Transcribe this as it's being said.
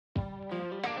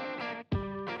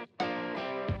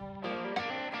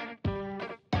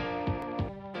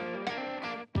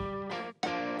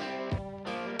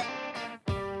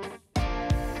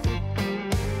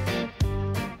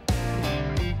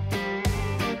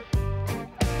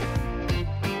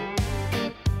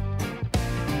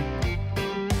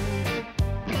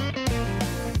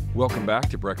Welcome back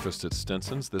to Breakfast at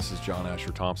Stinsons. This is John Asher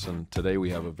Thompson. Today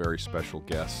we have a very special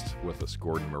guest with us,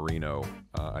 Gordon Marino.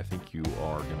 I think you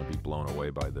are going to be blown away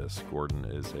by this. Gordon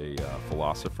is a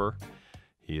philosopher.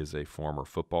 He is a former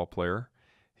football player.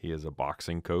 He is a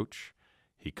boxing coach.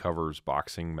 He covers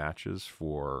boxing matches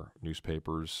for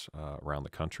newspapers around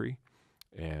the country.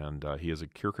 And he is a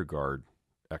Kierkegaard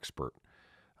expert.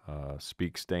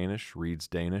 Speaks Danish, reads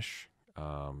Danish.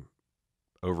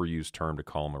 Overused term to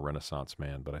call him a Renaissance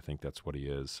man, but I think that's what he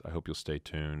is. I hope you'll stay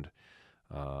tuned.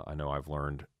 I know I've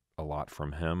learned a lot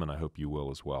from him, and I hope you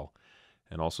will as well.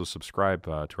 And also subscribe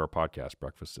to our podcast,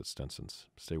 Breakfast at Stinsons.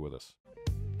 Stay with us.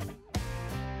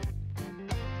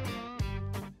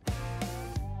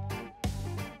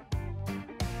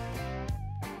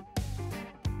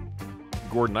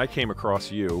 Gordon, I came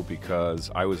across you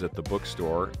because I was at the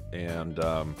bookstore, and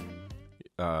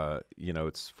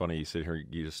it's funny, you sit here,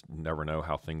 you just never know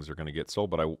how things are going to get sold,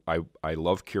 but I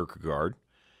love Kierkegaard,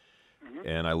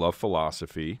 and I love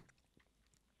philosophy,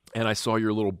 and I saw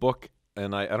your little book,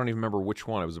 and I don't even remember which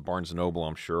one. It was a Barnes & Noble,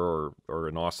 I'm sure, or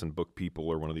an Austin Book People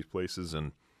or one of these places,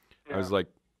 and I was like,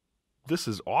 this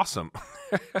is awesome.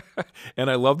 And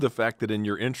I love the fact that in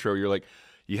your intro, you're like,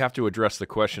 you have to address the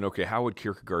question, okay, how would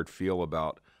Kierkegaard feel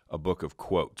about a book of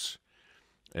quotes?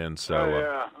 And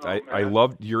so I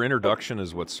loved your introduction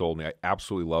is what sold me. I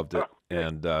absolutely loved it.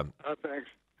 And thanks.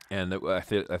 And I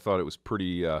thought it was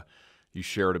pretty, you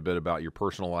shared a bit about your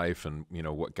personal life and,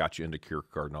 what got you into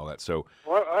Kierkegaard and all that. So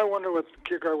I wonder what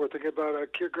Kierkegaard would think about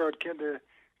Kierkegaard the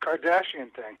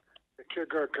Kardashian thing, the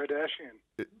Kierkegaard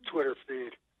Kardashian Twitter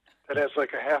feed that has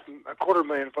like a quarter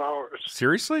million followers.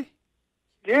 Seriously?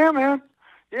 Yeah, man.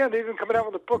 Yeah, they've been coming out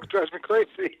with a book. It drives me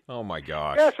crazy. Oh, my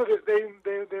gosh. Yeah, so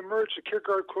they merged a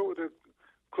Kierkegaard quote with a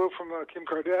quote from Kim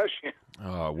Kardashian.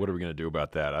 Oh, what are we going to do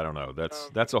about that? I don't know.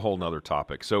 That's a whole nother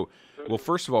topic. So, well,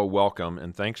 first of all, welcome,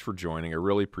 and thanks for joining. I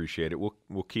really appreciate it.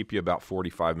 We'll keep you about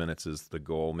 45 minutes is the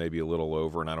goal, maybe a little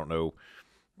over, and I don't know.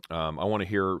 I want to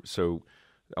hear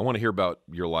about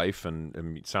your life,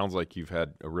 and it sounds like you've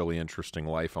had a really interesting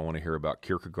life. I want to hear about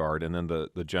Kierkegaard, and then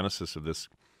the genesis of this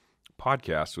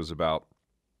podcast was about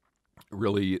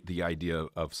really the idea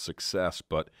of success,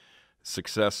 but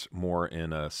success more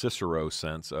in a Cicero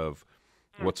sense of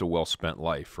what's a well-spent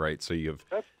life, right? So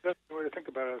that's the way to think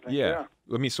about it, I think. Yeah.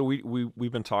 I mean, so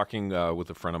we've been talking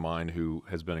with a friend of mine who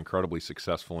has been incredibly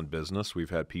successful in business. We've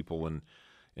had people in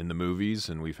the movies,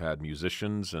 and we've had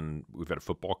musicians, and we've had a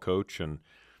football coach, and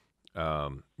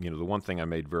the one thing I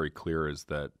made very clear is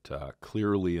that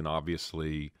clearly and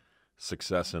obviously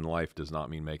success in life does not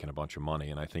mean making a bunch of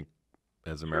money, and I think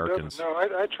as Americans. No,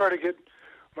 I try to get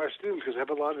my students, because I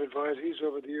have a lot of advisees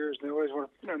over the years, and they always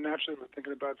want to, naturally we're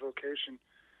thinking about vocation.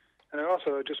 And I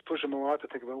also just push them a lot to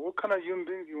think about what kind of human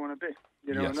being do you want to be,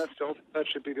 Yes. And that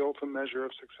should be the ultimate measure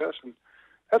of success. And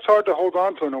that's hard to hold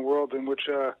on to in a world in which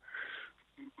to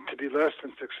be less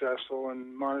than successful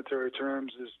in monetary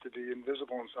terms is to be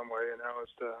invisible in some way,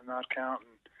 it's to not count.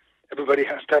 And everybody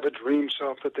has to have a dream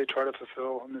self that they try to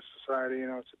fulfill in this society.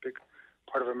 It's a big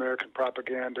part of American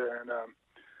propaganda, and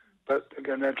but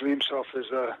again, that dream self has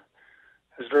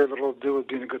very little to do with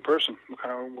being a good person. What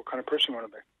kind of person you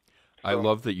want to be. So, I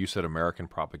love that you said American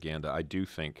propaganda. I do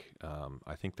think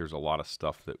I think there's a lot of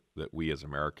stuff that we as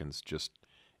Americans just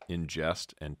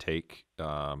ingest and take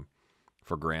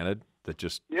for granted that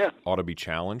just ought to be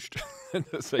challenged. And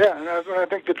I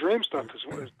think the dream stuff is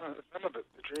some of it.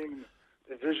 The dream,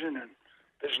 the vision of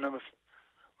it. Well,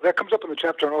 that comes up in the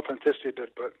chapter on authenticity a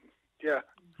bit, but. Yeah.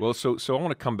 Well, so I want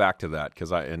to come back to that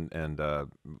because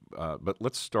but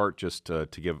let's start just to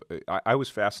give. I was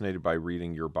fascinated by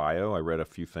reading your bio. I read a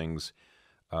few things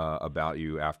about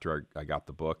you after I got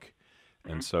the book,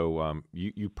 and so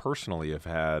you personally have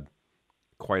had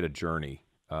quite a journey.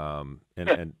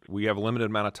 And we have a limited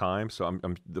amount of time, so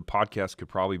the podcast could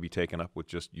probably be taken up with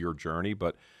just your journey.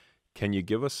 But can you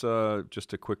give us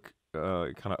just a quick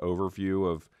kind of overview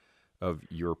of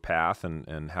your path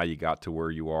and how you got to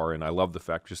where you are? And I love the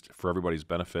fact, just for everybody's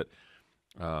benefit,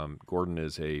 Gordon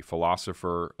is a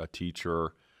philosopher, a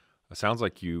teacher. It sounds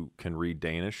like you can read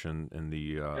Danish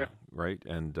right?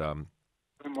 And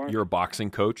you're a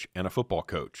boxing coach and a football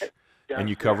coach, and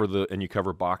you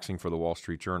cover boxing for the Wall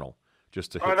Street Journal.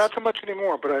 Just to not so much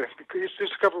anymore, but I used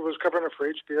to was covering it for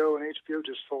HBO, and HBO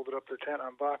just folded up their tent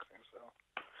on boxing. So.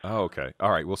 Oh, okay.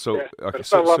 All right. Well, so okay. But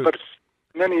it's not a lot, but it's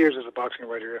many years as a boxing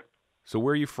writer. So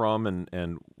where are you from,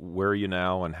 and where are you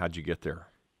now, and how'd you get there?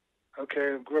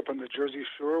 Okay, I grew up on the Jersey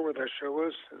Shore where that show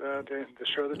was, the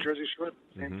show, the Jersey Shore,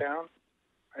 same town,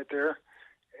 right there.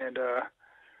 And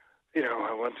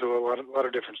I went through a lot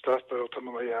of different stuff, but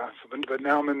ultimately, yeah. But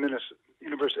now I'm in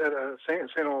University at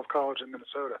St. Olaf College in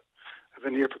Minnesota. I've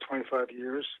been here for 25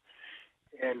 years,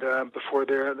 and before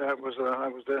there, I was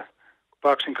the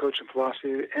boxing coach in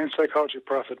philosophy and psychology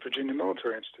prof at Virginia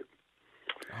Military Institute.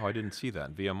 Oh, I didn't see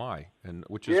that. VMI, and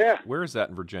where is that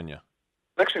in Virginia?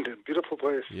 Lexington, beautiful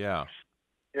place. Yeah.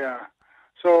 Yeah.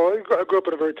 So I grew up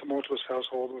in a very tumultuous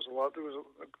household. There was a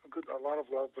lot of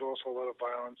love, but also a lot of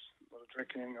violence, a lot of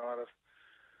drinking, a lot of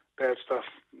bad stuff,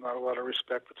 not a lot of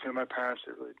respect between my parents.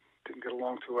 They really didn't get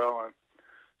along too well, and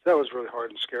that was really hard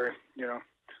and scary,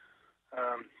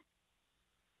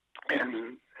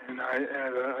 And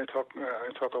I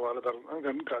talk a lot about. I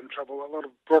got in trouble.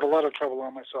 Brought a lot of trouble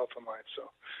on myself in life.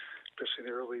 So, especially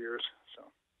in the early years. So,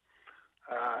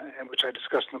 and which I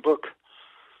discussed in the book.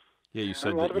 Yeah, you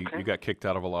said that you got kicked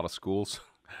out of a lot of schools.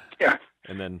 Yeah.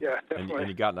 And then definitely. and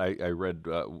you got I read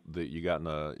that you got in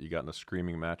a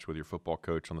screaming match with your football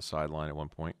coach on the sideline at one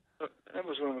point. That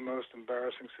was one of the most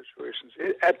embarrassing situations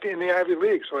in the Ivy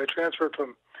League. So I transferred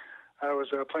from. I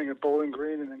was playing at Bowling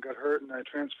Green and then got hurt, and I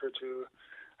transferred to.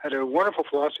 I had a wonderful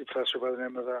philosophy professor by the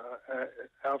name of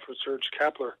Alfred Serge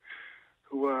Kapler,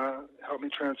 who helped me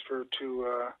transfer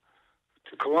to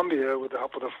Columbia with the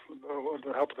help of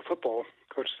the football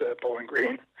coach at Bowling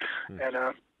Green, and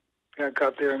I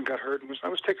got there and got hurt, and I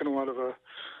was taking a lot of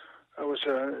I was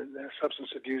a substance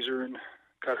abuser and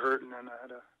got hurt, and then I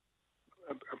had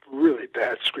a really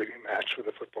bad screaming match with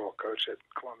a football coach at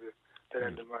Columbia that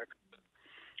ended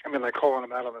like calling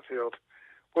him out on the field.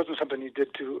 Wasn't something you did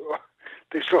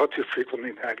they saw too frequently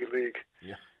in the Ivy League.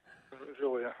 Yeah. It was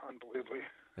really unbelievably.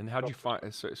 And how'd you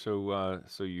find?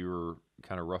 So you were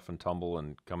kind of rough and tumble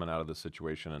and coming out of the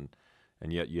situation,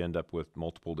 and yet you end up with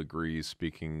multiple degrees,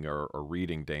 speaking or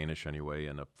reading Danish anyway,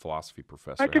 and a philosophy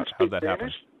professor. I can How'd that speak happen?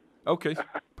 Danish. Okay,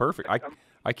 perfect.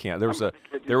 I can't.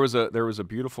 There was a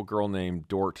beautiful girl named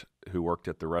Dort who worked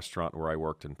at the restaurant where I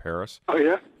worked in Paris. Oh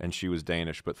yeah. And she was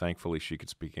Danish, but thankfully she could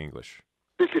speak English.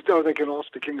 They can all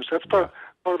speak English. That's part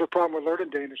of the problem with learning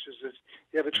Danish is that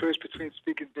you have a choice between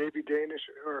speaking baby Danish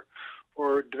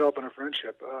or developing a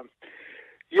friendship.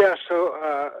 So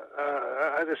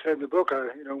as I said in the book, I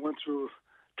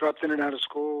dropped in and out of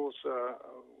schools,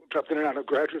 dropped in and out of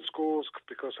graduate schools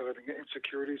because of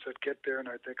insecurities I'd get there, and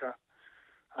I think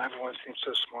everyone seems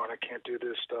so smart. I can't do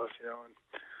this stuff,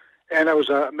 And I was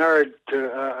married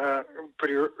to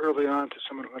pretty early on to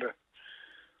someone who had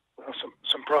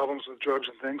some problems with drugs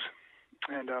and things,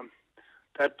 and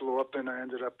that blew up, and I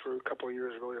ended up for a couple of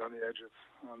years really on the edge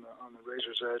on the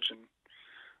razor's edge, and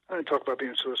I didn't talk about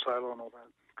being suicidal and all that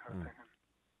kind of thing.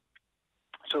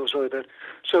 So it was really bad.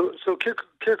 So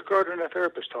Kierkegaard and a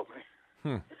therapist helped me.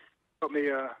 Helped me.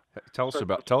 Tell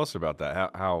us about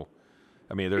that. How?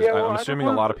 I mean, I'm assuming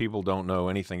a lot of people don't know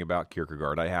anything about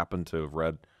Kierkegaard. I happen to have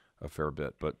read a fair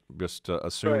bit, but just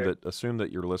assume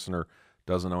that your listener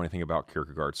doesn't know anything about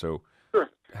Kierkegaard. So, sure.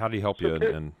 How did he help you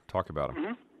and talk about him?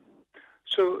 Mm-hmm.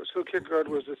 So Kierkegaard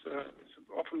was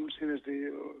often seen as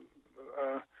the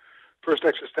first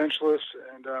existentialist,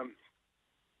 and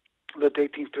lived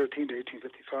 1813 to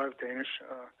 1855, Danish.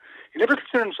 He never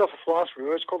considered himself a philosopher. He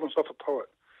always called himself a poet.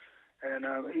 And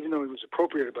even though he was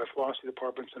appropriated by philosophy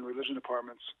departments and religion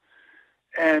departments.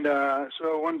 And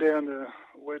so one day on the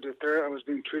way to there, I was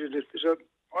being treated. There's an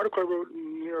article I wrote in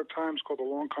the New York Times called A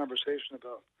Long Conversation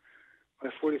about my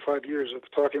 45 years of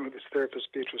talking with this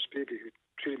therapist, Beatrice Beebe, who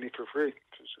treated me for free,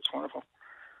 which was just wonderful.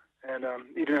 And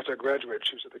even after I graduated,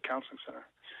 she was at the counseling center.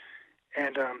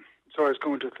 And so I was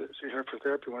going to see her for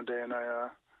therapy one day, and I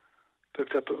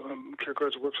picked up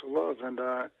Kierkegaard's Works of Love, and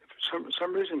for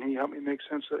some reason he helped me make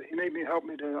sense of it. He help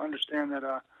me to understand that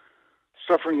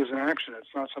suffering is an action.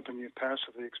 It's not something you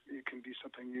passively. It can be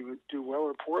something you would do well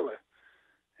or poorly.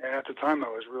 And at the time, I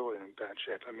was really in bad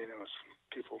shape. I mean, it was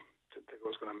people didn't think I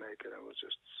was going to make it. I was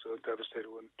just so devastated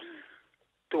when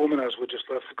the woman I was with just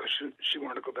left because she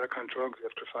wanted to go back on drugs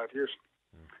after 5 years.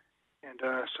 And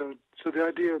so the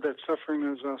idea that suffering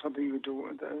is something you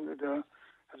do that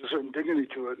has a certain dignity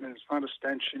to it, and it's not a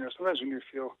stench. Sometimes when you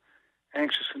feel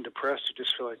anxious and depressed, you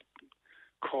just feel like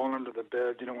crawling under the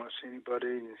bed. You don't want to see anybody,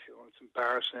 and you feel it's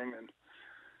embarrassing. And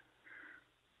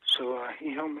so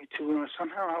he helped me to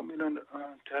somehow help me to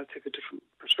take a different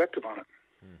perspective on it.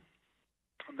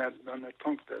 On that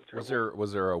punk.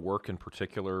 Was there a work in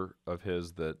particular of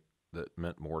his that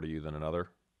meant more to you than another?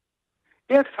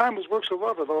 Yeah, at the time it was Works of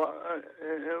Love, although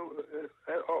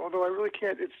I really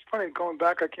can't. It's funny, going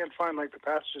back, I can't find like the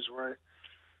passages where I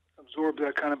absorbed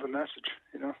that kind of a message,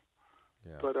 Yeah.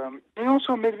 But he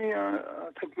also made me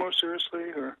think more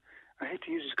seriously, or I hate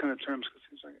to use these kind of terms because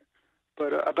it's like,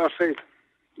 but about faith,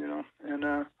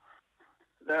 And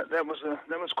that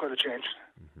was quite a change.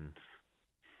 Mm-hmm.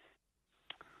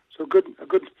 So a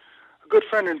good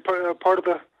friend, and part of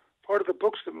the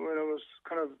books that when it was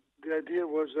kind of the idea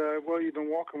was you've been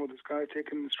walking with this guy,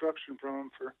 taking instruction from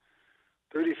him for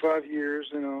 35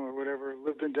 years, or whatever.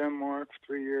 Lived in Denmark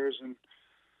for 3 years, and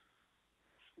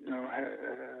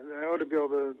I ought to be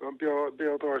able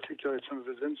to articulate some of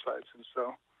his insights, and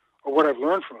so, or what I've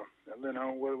learned from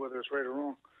him, whether it's right or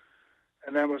wrong.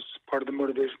 And that was part of the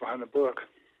motivation behind the book.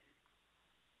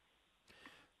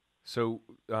 So,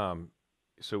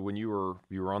 so when you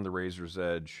were on the razor's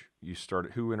edge, you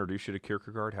started. Who introduced you to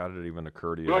Kierkegaard? How did it even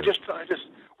occur to you?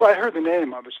 Well, I heard the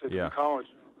name obviously from college,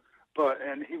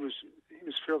 and he was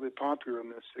fairly popular in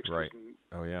the 60s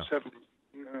and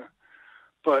 70s.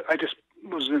 But I just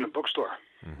was in a bookstore.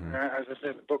 Mm-hmm. As I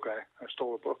said in the book, I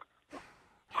stole a book.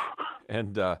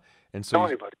 And so Tell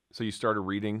anybody. So you started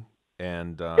reading,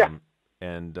 and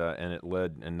it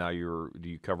led, and now do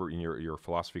you cover in your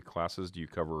philosophy classes? Do you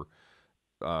cover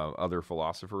other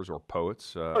philosophers or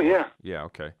poets? Yeah. Yeah.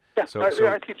 Okay. Yeah.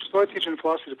 I teach in the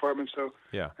philosophy department, so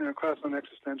yeah. In a class on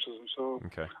existentialism. So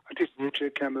okay. I teach Nietzsche,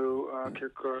 Camus,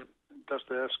 Kierkegaard,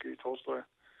 Dostoevsky, Tolstoy.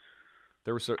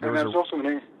 I was also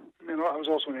in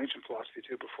ancient philosophy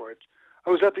too before. I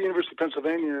was at the University of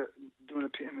Pennsylvania doing a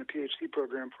PhD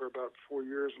program for about 4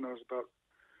 years, and I was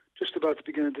just about to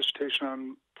begin a dissertation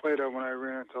on Plato when I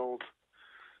ran into old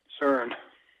CERN,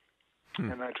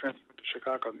 and I transferred to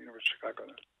Chicago, the University of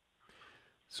Chicago.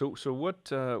 So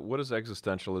what is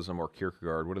existentialism or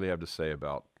Kierkegaard? What do they have to say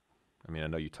about? I mean, I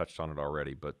know you touched on it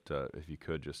already, but if you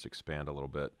could just expand a little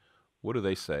bit. What do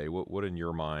they say? What in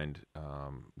your mind?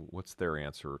 What's their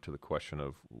answer to the question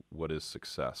of what is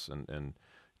success? And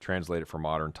translate it for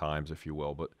modern times, if you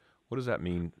will. But what does that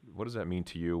mean? What does that mean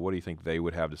to you? What do you think they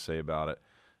would have to say about it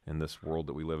in this world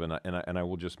that we live in? And I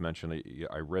will just mention,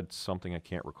 I read something, I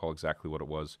can't recall exactly what it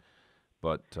was,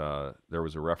 but there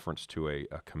was a reference to a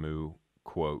Camus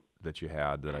quote that you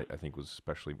had that I think was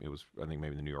I think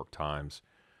maybe the New York Times.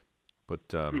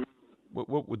 But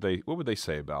what would they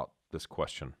say about this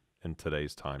question in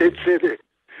today's time? They'd say that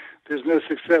there's no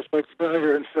success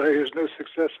whatsoever, and say there's no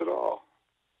success at all.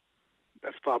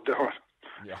 That's Bob Dylan.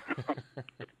 Yeah.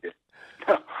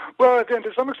 Well, then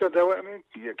to some extent, though, I mean,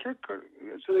 Kierkegaard.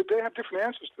 So they have different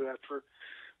answers to that.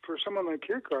 For someone like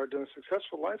Kierkegaard, a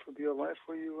successful life would be a life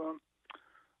where you,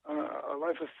 a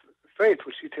life of faith,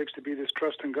 which he takes to be this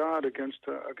trust in God against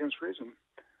reason,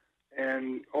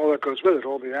 and all that goes with it,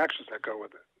 all the actions that go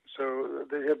with it. So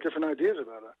they have different ideas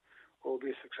about what would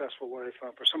be a successful life.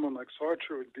 For someone like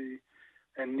Sartre, it would be,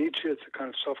 and Nietzsche, it's a kind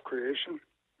of self-creation,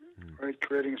 right?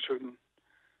 Creating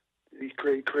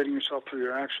yourself through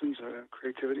your actions,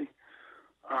 creativity.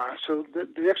 So the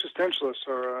existentialists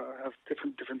have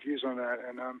different views on that,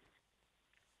 and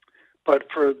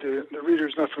but for the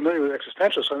readers not familiar with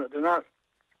existentialists,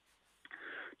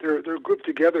 they're grouped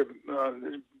together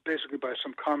basically by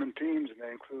some common themes, and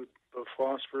they include both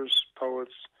philosophers,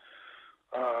 poets,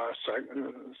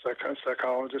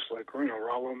 psychologists like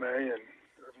Rollo May and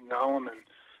Irving Yalom, and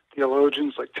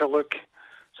theologians like Tillich.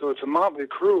 So it's a motley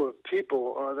crew of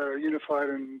people that are unified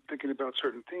in thinking about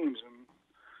certain themes, and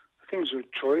the themes are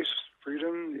choice,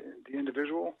 freedom, the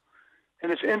individual,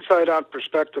 and it's inside-out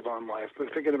perspective on life.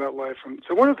 But thinking about life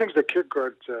so one of the things that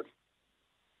Kierkegaard said.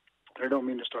 I don't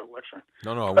mean to start lecturing.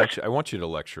 No, I want you to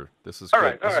lecture. This is all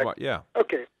good. Right, all right. Yeah.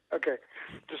 Okay.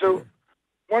 So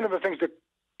one of the things that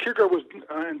Kierkegaard was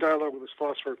in dialogue with his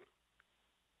philosopher,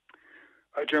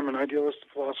 a German idealist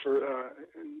philosopher,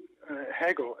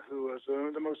 Hegel, who was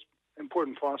the most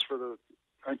important philosopher of the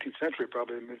 19th century,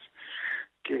 probably.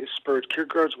 He spurred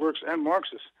Kierkegaard's works and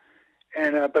Marx's.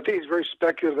 And but he's a very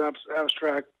speculative,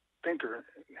 abstract thinker,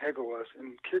 Hegel was.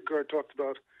 And Kierkegaard talked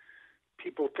about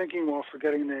people thinking while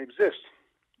forgetting they exist.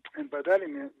 And by that he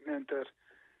meant that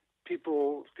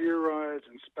people theorize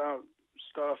and spout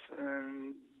stuff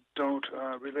and don't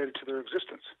relate it to their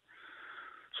existence.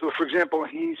 So, for example,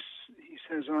 he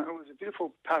says, it was a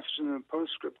beautiful passage in the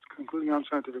postscript, concluding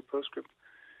unscientific postscript,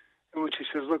 in which he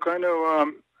says, look, I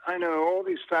know all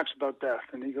these facts about death.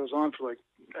 And he goes on for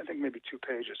I think maybe 2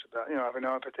 pages about, I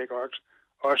know if I take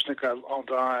arsenic, I'll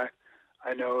die.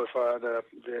 I know if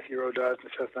the hero dies in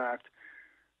the 5th act.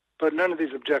 But none of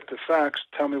these objective facts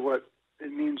tell me what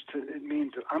it means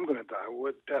that I'm going to die,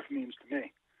 what death means to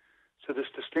me. So this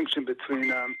distinction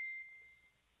between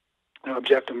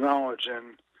objective knowledge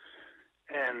and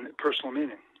personal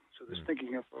meaning. So this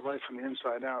thinking of life from the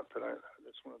inside out,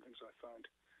 that's one of the things I find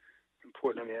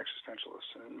important in the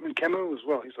existentialists. And Camus as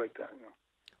well, he's like that.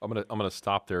 I'm gonna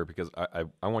stop there because I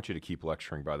want you to keep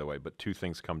lecturing, by the way. But 2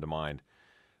 things come to mind.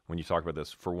 when you talk about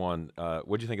this. For one,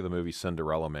 what do you think of the movie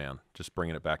Cinderella Man? Just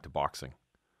bringing it back to boxing.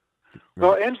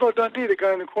 Well, Angelo Dundee, the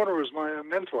guy in the corner, was my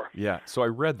mentor. Yeah, so I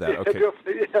read that. Okay.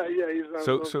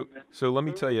 So let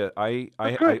me tell you,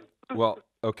 well,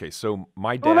 okay, so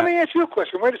my dad. Well, let me ask you a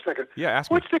question. Wait a second. Yeah, ask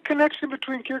me. What's the connection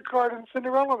between Kierkegaard and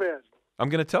Cinderella Man? I'm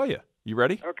going to tell you. You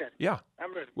ready? Okay. Yeah.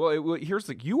 I'm ready. Well,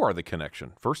 you are the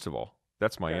connection, first of all.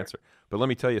 That's my answer. But let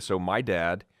me tell you, so my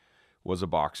dad was a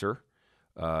boxer.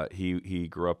 He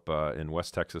grew up in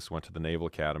West Texas, went to the Naval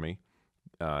Academy.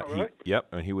 Really? Yep,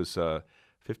 and he was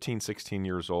 15, 16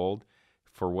 years old.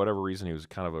 For whatever reason, he was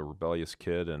kind of a rebellious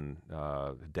kid, and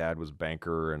dad was a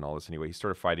banker and all this. Anyway, he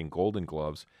started fighting Golden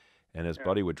Gloves, and his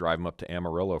buddy would drive him up to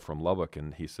Amarillo from Lubbock,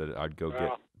 and he said, I'd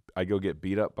go get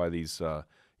beat up by these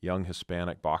young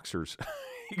Hispanic boxers.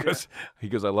 he goes,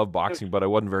 I love boxing, but I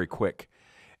wasn't very quick.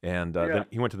 And then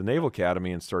he went to the Naval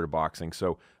Academy and started boxing.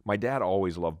 So my dad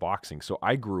always loved boxing. So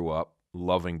I grew up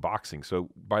loving boxing. So,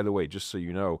 by the way, just so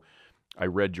you know, I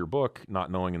read your book,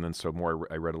 not knowing, and then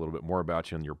I read a little bit more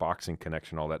about you and your boxing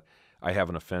connection, all that. I have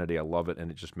an affinity. I love it, and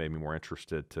it just made me more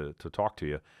interested to talk to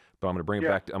you. But I'm going to bring it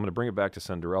back. I'm going to bring it back to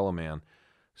Cinderella Man.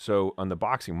 So on the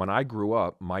boxing, when I grew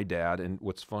up, my dad, and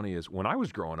what's funny is when I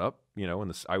was growing up,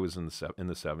 I was in the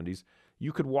 70s.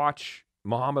 You could watch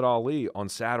Muhammad Ali on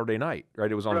Saturday night,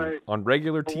 right? It was on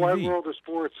regular TV. Wide World of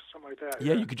Sports, something like that.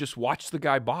 Yeah, you could just watch the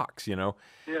guy box, Yeah.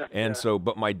 And so,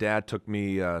 but my dad took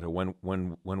me to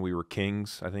when we were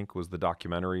kings, I think was the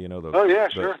documentary,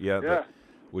 Sure.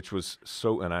 Which was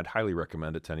and I'd highly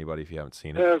recommend it to anybody if you haven't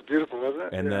seen it. Yeah, it was beautiful, wasn't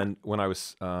it? And then when I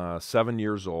was 7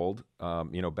 years old,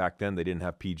 back then they didn't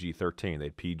have PG-13. They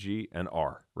had PG and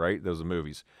R, right? Those are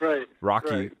movies. Right.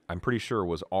 Rocky, right. I'm pretty sure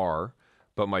was R,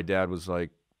 but my dad was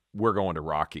like, we're going to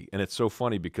Rocky. And it's so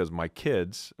funny because my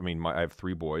kids, I have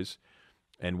 3 boys,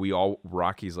 and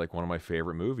Rocky's like one of my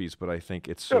favorite movies, but I think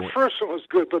it's so... The first one was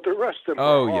good, but the rest of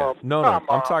them No,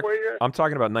 I'm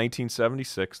talking about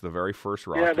 1976, the very first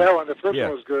Rocky. Yeah, that one, the first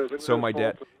one was good. So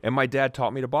my dad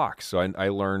taught me to box, so I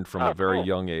learned from a very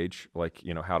young age,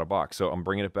 how to box. So I'm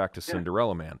bringing it back to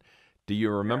Cinderella Man. Do you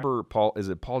remember Paul? Is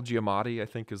it Paul Giamatti, I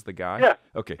think, is the guy? Yeah.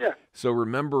 Okay. Yeah. So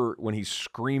remember when he's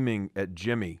screaming at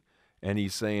Jimmy, and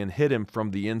he's saying, hit him from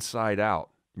the inside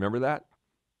out. Remember that?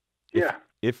 Yeah.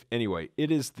 Anyway, it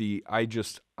is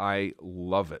I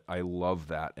love it. I love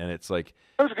that. And it's like.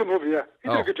 That was a good movie, yeah. He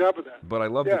did a good job with that. But I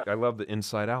love the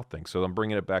inside out thing. So I'm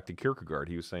bringing it back to Kierkegaard.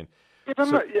 He was saying.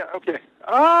 Okay.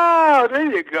 Oh,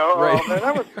 there you go. Right. Oh, man,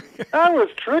 that was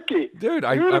tricky. Dude,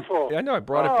 beautiful. I know, I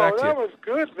brought it back to you. That was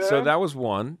good, man. So that was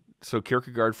one. So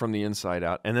Kierkegaard from the inside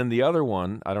out. And then the other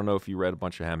one, I don't know if you read a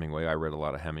bunch of Hemingway. I read a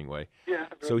lot of Hemingway. Yeah.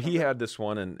 So he had this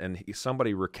one, and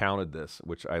somebody recounted this,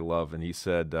 which I love. And he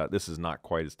said, this is not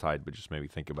quite as tied, but just made me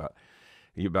think about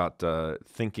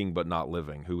thinking but not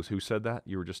living. Who said that?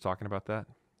 You were just talking about that?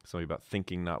 Somebody about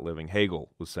thinking, not living. Hegel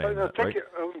was saying that, right?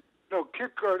 No,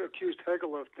 Kierkegaard accused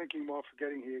Hegel of thinking while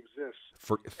forgetting he exists.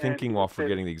 Thinking while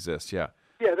forgetting he exists, yeah.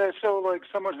 Yeah, that's so like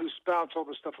someone who spouts all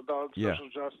this stuff about social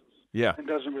justice. Yeah. And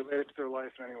doesn't relate it to their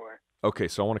life in any way. Okay,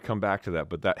 so I want to come back to that.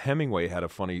 But that Hemingway had a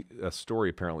funny story,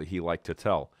 apparently, he liked to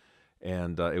tell.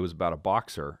 And it was about a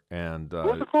boxer. And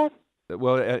what's it called?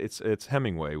 Well, it's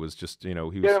Hemingway. It was just, he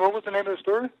was... Yeah, what was the name of the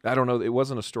story? I don't know. It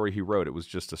wasn't a story he wrote. It was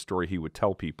just a story he would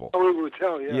tell people. Oh, he would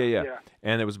tell, Yeah.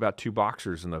 And it was about 2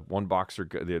 boxers. And the one boxer,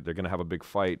 they're going to have a big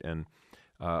fight. And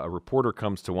a reporter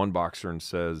comes to one boxer and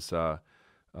says, how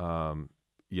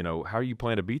are you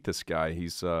planning to beat this guy?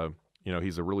 He's...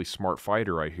 he's a really smart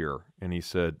fighter, I hear. And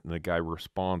the guy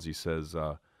responds, he says,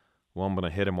 well, I'm going to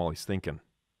hit him while he's thinking.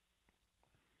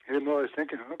 Hit him while he's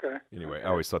thinking, okay. Anyway, I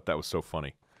always thought that was so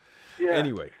funny. Yeah.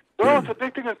 Anyway. Well, it's a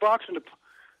big thing in boxing.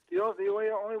 The only way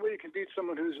you can beat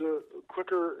someone who's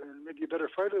quicker and maybe a better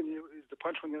fighter than you is to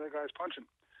punch when the other guy's punching.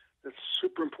 That's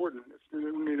super important.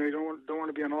 You don't want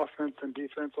to be on offense and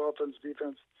defense,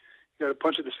 defense. You got to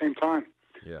punch at the same time.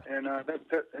 Yeah. And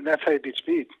that's how you beat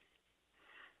speed.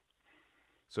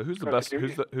 So who's the best?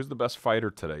 Who's the best fighter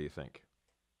today? You think?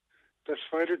 Best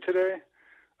fighter today?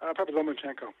 Probably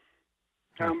Lomachenko.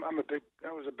 I'm a big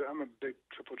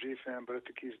Triple G fan, but I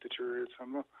think he's deteriorated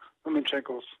some.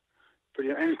 Lomachenko's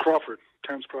pretty, and Crawford,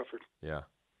 Terence Crawford. Yeah.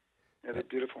 Yeah, they're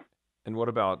beautiful. And what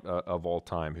about of all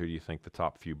time? Who do you think the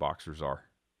top few boxers are?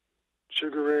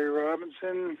 Sugar Ray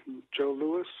Robinson, Joe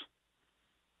Louis,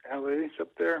 L.A.'s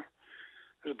up there.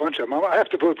 There's a bunch of them. I have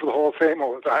to vote for the Hall of Fame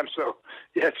all the time, so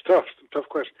yeah, it's tough. Tough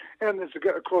question. And it's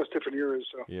across different eras.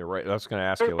 So. Yeah, right. That's going to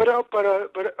ask you. But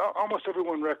almost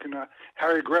everyone reckoned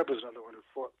Harry Greb was another one who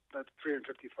fought that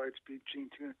 350 fights, beat Gene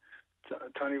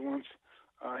Tunney once.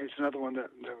 He's another one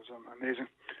that was amazing.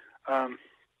 So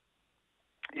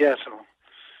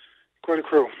quite a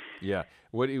crew. Yeah.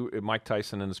 What do you, Mike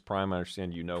Tyson in his prime? I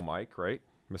understand you know Mike, right,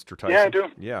 Mr. Tyson? Yeah, I do.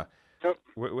 Yeah. Yep.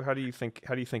 How do you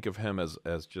think of him as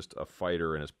just a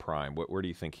fighter in his prime? Where do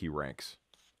you think he ranks?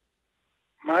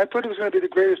 I thought he was going to be the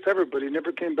greatest ever, but he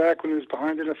never came back when he was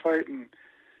behind in a fight, and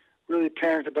really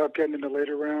panicked about getting into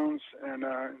later rounds. And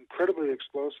incredibly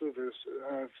explosive.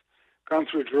 I've gone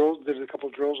through drills, did a couple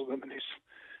of drills with him, and he's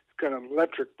got an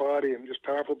electric body and just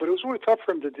powerful. But it was really tough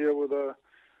for him to deal with a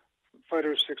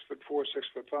fighter 6'4",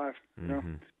 6'5", you know.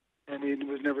 And he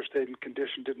was never stayed in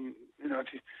condition. Didn't, you know,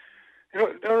 if you,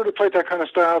 in order to play that kind of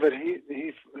style that he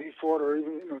fought, or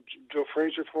even Joe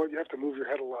Frazier fought, you have to move your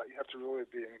head a lot. You have to really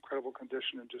be in incredible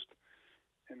condition, and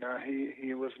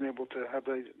he wasn't able to have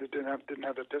didn't have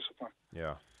the discipline.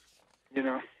 Yeah. You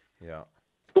know. Yeah.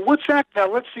 But what's that?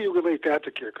 Now let's see you relate that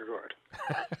to Kierkegaard.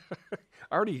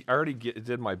 I already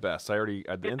did my best. I already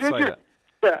the You inside.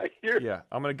 did? Yeah,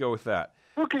 I'm going to go with that.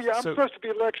 Okay, yeah, I'm supposed to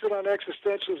be lectured on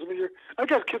existentialism. I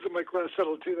got kids in my class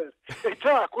that'll do that. Hey,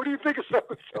 Doc, what do you think of so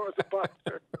and so as a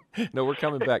boxer? No, we're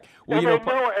coming back. Well,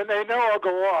 and they know I'll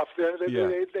go off. They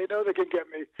know they can get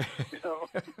me. You know.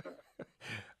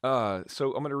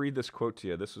 So I'm going to read this quote to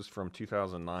you. This was from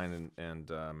 2009,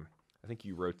 and I think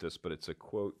you wrote this, but it's a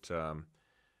quote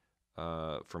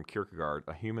from Kierkegaard.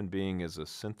 A human being is a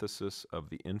synthesis of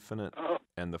the infinite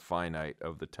and the finite,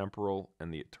 of the temporal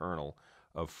and the eternal,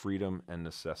 of freedom and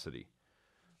necessity.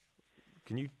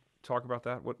 Can you talk about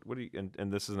that? What do you, and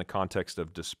this is in the context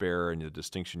of despair and the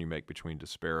distinction you make between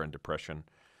despair and depression.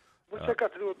 What's that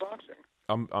got to do with boxing?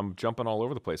 I'm jumping all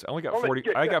over the place. I only got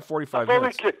 40. I got 45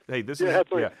 minutes. Hey, this is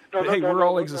we're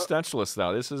all existentialists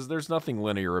now. There's nothing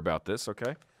linear about this.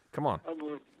 Okay, come on.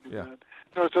 Yeah.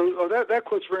 No, so that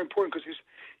quote's very important, because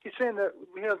he's saying that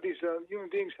we have these human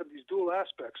beings have these dual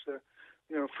aspects,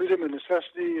 freedom and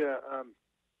necessity,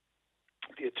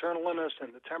 the eternal in us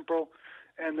and the temporal,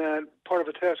 and that part of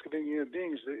the task of being human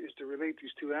beings is to relate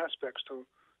these two aspects to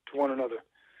one another.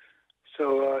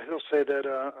 So he'll say that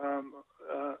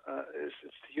it's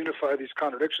to unify these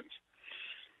contradictions.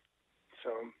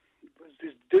 So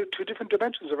these two different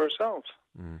dimensions of ourselves.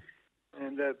 Mm.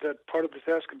 And that part of the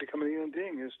task of becoming a human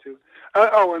being is to...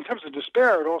 in terms of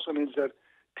despair, it also means that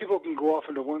people can go off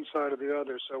into one side or the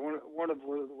other. So one of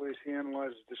the ways he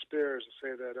analyzes despair is to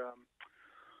say that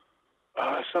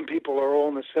some people are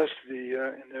all necessity,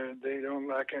 and they don't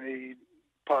lack any...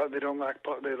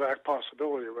 They lack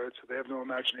possibility, right? So they have no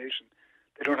imagination.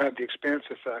 They don't have the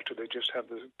expansive factor. They just have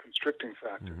the constricting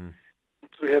factor. Mm-hmm.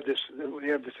 So we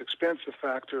have this expansive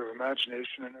factor of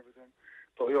imagination and everything.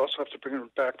 But we also have to bring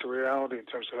it back to reality in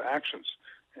terms of actions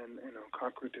and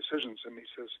concrete decisions. And he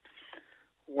says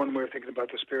one way of thinking about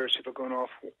despair is people going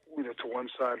off to one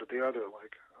side or the other.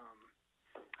 Like,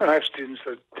 and I have students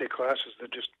that take classes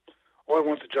that just, I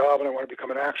want the job and I want to become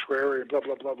an actuary and blah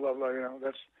blah blah blah blah.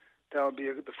 That would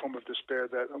be the form of despair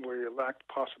where you lack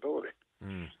possibility.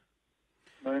 Mm.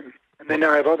 Right? And then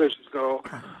I have others who go,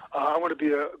 I want to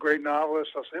be a great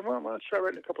novelist. I'll say, well, let's try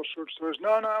writing a couple of short stories. No,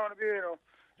 I want to be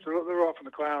So they're off in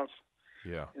the clouds.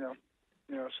 Yeah.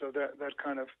 So that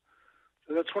kind of,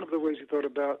 so that's one of the ways he thought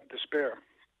about despair.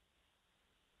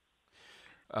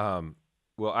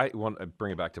 Well, I want to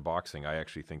bring it back to boxing. I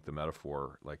actually think the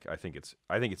metaphor, I think it's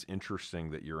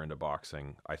interesting that you're into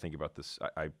boxing. I think about this.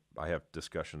 I have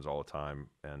discussions all the time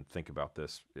and think about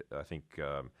this. I think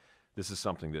this is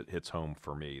something that hits home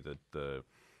for me. That the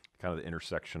kind of the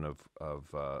intersection of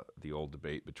the old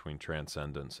debate between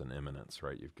transcendence and immanence.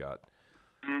 Right? You've got.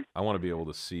 I want to be able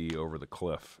to see over the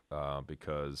cliff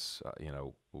because,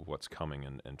 what's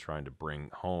coming and trying to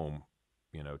bring home,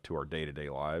 to our day-to-day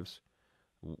lives,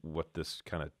 what this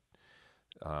kind of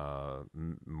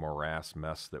morass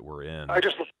mess that we're in. I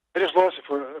just lost it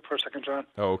for a second, John.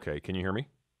 Oh, okay. Can you hear me?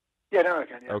 Yeah, now I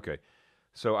can, yeah. Okay.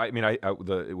 So,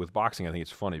 with boxing, I think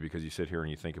it's funny because you sit here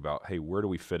and you think about, hey, where do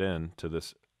we fit in to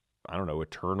this, I don't know,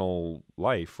 eternal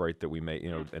life, right, that we may,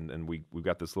 and we've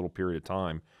got this little period of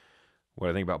time. What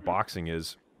I think about boxing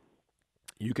is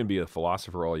you can be a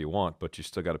philosopher all you want, but you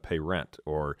still got to pay rent,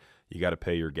 or you got to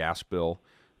pay your gas bill.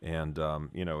 And,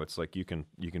 it's like you can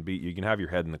have your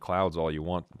head in the clouds all you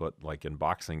want, but like in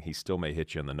boxing, he still may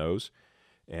hit you in the nose.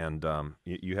 And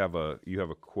you have a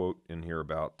quote in here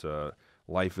about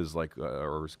life is like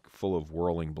or is full of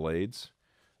whirling blades.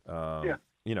 Yeah.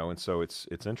 And so it's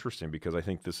interesting because I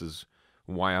think this is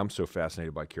why I'm so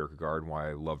fascinated by Kierkegaard and why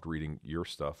I loved reading your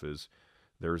stuff is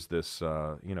there's this,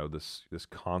 this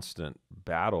constant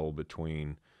battle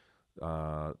between,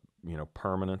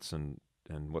 permanence and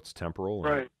what's temporal,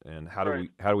 and, right. And how do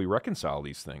we reconcile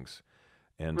these things?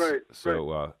 And right. So,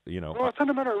 Well, it's not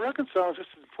a matter of reconcile. It's just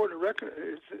important to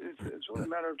it's really a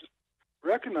matter of just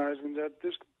recognizing that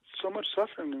there's so much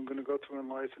suffering I'm going to go through in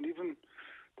life, and even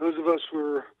those of us who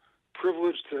are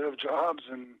privileged to have jobs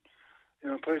and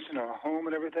place, a home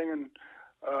and everything, and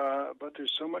but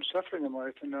there's so much suffering in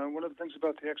life. And one of the things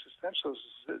about the existentialists is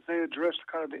that they address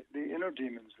kind of the inner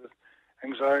demons, the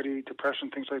anxiety, depression,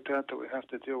 things like that we have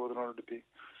to deal with in order to be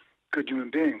good human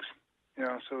beings.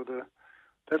 So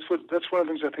that's one of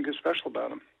the things I think is special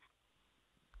about him.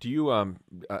 Do you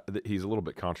he's a little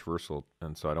bit controversial,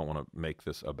 and so I don't want to make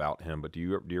this about him, but do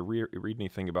you read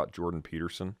anything about Jordan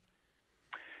Peterson?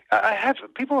 I have.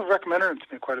 People have recommended it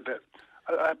to me quite a bit,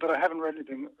 but I haven't read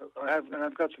anything. And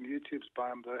I've got some YouTubes by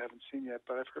him that I haven't seen yet,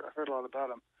 but I've heard a lot about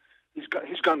him. He's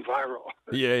gone viral.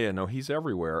 No, he's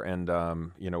everywhere, and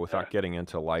without getting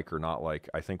into like or not like,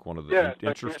 I think one of the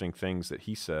interesting things that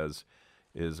he says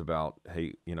is about,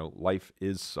 hey, life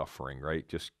is suffering, right?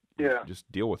 Just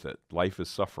deal with it. Life is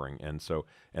suffering, and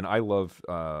I love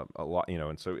a lot,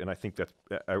 and I think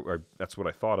that's what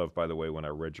I thought of, by the way, when I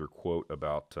read your quote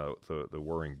about the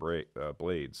whirring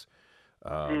blades,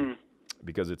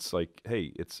 because it's like,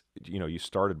 hey, it's you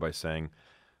started by saying,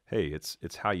 hey,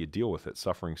 it's how you deal with it.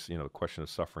 Suffering's, the question of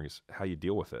suffering is how you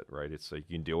deal with it, right? It's like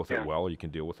you can deal with it well, or you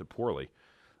can deal with it poorly.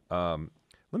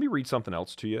 Let me read something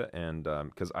else to you, and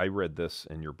because I read this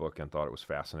in your book and thought it was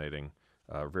fascinating,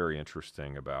 very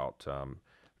interesting about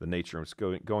the nature. It's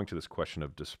going to this question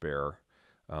of despair,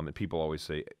 and people always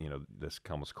say, this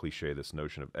almost cliche, this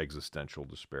notion of existential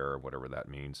despair, whatever that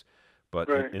means. But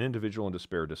an individual in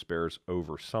despair despairs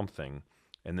over something,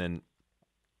 and then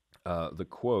the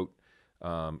quote,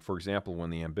 for example, when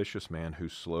the ambitious man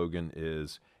whose slogan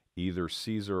is either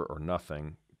Caesar or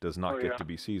nothing does not get to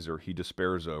be Caesar, he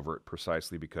despairs over it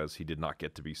precisely because he did not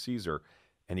get to be Caesar,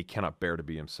 and he cannot bear to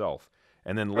be himself.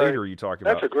 And then later you talk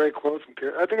about... That's a great quote from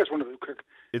Kierkegaard. I think it's one of the...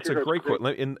 It's a great quote.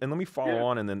 And let me follow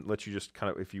on and then let you just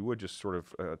kind of, if you would, just sort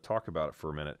of talk about it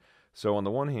for a minute. So on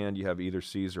the one hand, you have either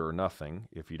Caesar or nothing.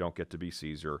 If you don't get to be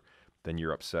Caesar, then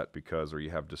you're upset or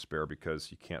you have despair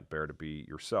because you can't bear to be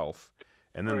yourself.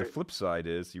 And then the flip side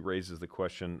is he raises the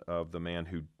question of the man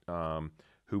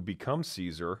who becomes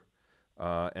Caesar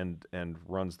and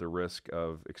runs the risk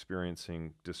of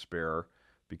experiencing despair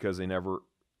because they never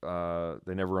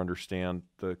understand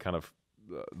the kind of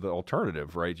the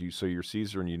alternative, right? So you're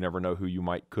Caesar and you never know who you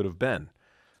could have been.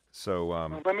 So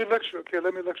let me lecture. Okay,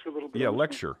 let me lecture a little bit. Yeah,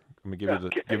 lecture. Let me give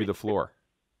you the floor.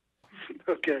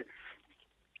 Okay.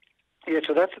 Yeah,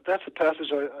 so that's a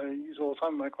passage I use all the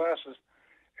time in my classes,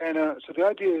 and so the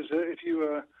idea is that if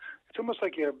you, it's almost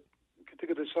like you can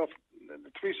think of the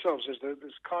three selves. There's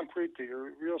this concrete,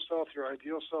 your real self, your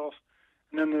ideal self,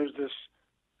 and then there's this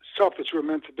self that you were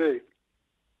meant to be.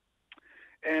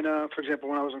 And for example,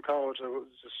 when I was in college, I was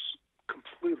just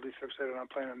completely fixated on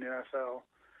playing in the NFL,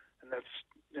 and that's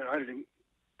I didn't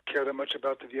care that much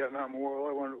about the Vietnam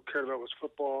War. All I cared about was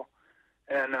football.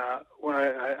 And when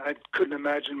I couldn't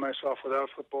imagine myself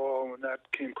without football, when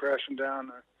that came crashing down,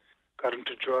 I got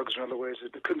into drugs and other ways.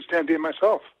 I couldn't stand being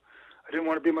myself. I didn't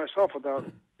want to be myself without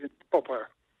being a football player,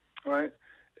 right?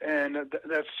 And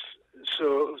that's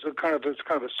so it's kind of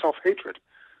a self-hatred.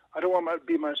 I don't want to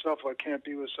be myself if I can't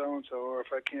be with so and so, or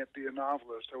if I can't be a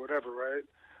novelist or whatever, right?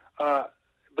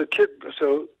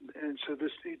 So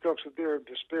this he talks of their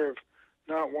despair of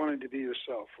not wanting to be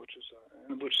yourself, which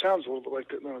sounds a little bit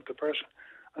like depression.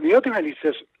 On the other hand, he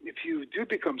says if you do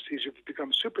become Caesar, if you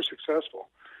become super successful,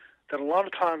 then a lot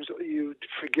of times you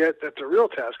forget that the real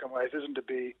task in life isn't to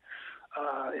be,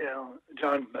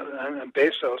 John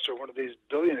Bezos or one of these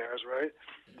billionaires, right?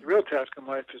 The real task in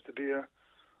life is to be a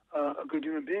good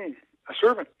human being, a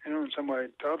servant, in some way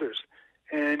to others.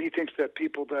 And he thinks that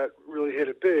people that really hit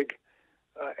it big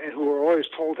and who are always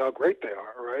told how great they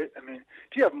are, right? I mean,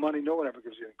 if you have money, no one ever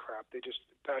gives you any crap. They just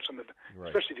patch on the,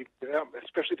 especially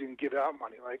if you can give out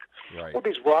money. Like all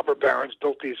these robber barons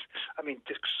built these,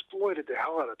 exploited the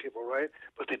hell out of people, right?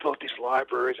 But they built these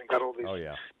libraries and got all these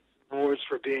awards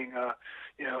for being,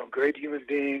 great human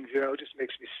beings. It just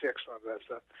makes me sick, some of that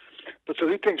stuff. But so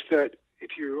he thinks that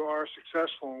if you are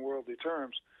successful in worldly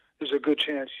terms, there's a good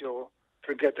chance you'll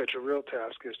forget that your real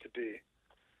task is to be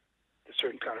a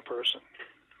certain kind of person,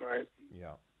 right?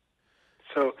 Yeah.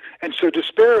 So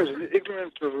despair is an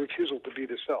ignorance or refusal to be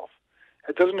the self.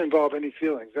 It doesn't involve any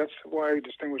feelings. That's why I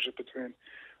distinguish it between,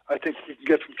 I think you can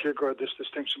get from Kierkegaard this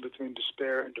distinction between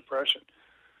despair and depression,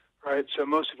 right? So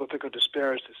most people think of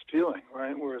despair as this feeling,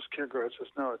 right? Whereas Kierkegaard says,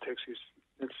 no,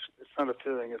 it's not a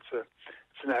feeling, it's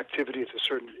an activity, it's a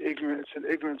certain ignorance, it's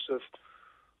an ignorance of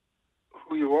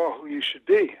who you are, who you should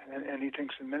be. And he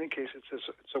thinks in many cases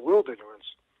it's a willed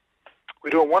ignorance. We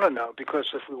don't want to know,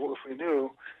 because if we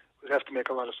knew, we'd have to make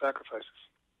a lot of sacrifices.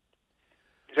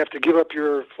 You'd have to give up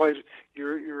your flight,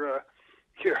 your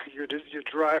your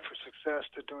drive for success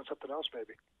to doing something else,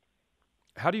 maybe.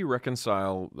 How do you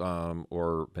reconcile,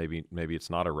 or maybe it's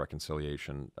not a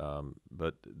reconciliation,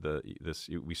 but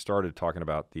we started talking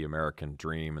about the American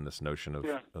dream and this notion of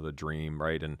the dream,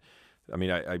 right? And I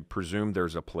mean, I presume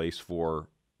there's a place for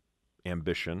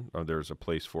ambition, or there's a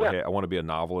place for, hey, I want to be a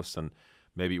novelist, and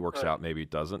maybe it works out, maybe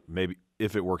it doesn't. Maybe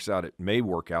if it works out, it may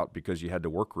work out because you had to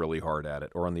work really hard at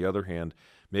it. Or on the other hand,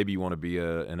 maybe you want to be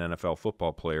an NFL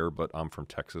football player, but I'm from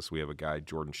Texas. We have a guy,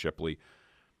 Jordan Shipley,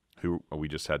 who we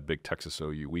just had big Texas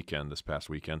OU weekend this past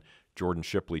weekend. Jordan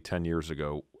Shipley, 10 years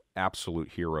ago, absolute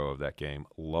hero of that game.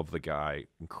 Love the guy,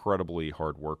 incredibly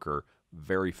hard worker,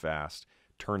 very fast,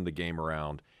 turned the game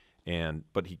around,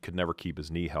 but he could never keep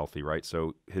his knee healthy, right?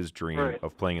 So his dream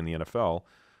of playing in the NFL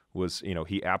was,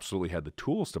 he absolutely had the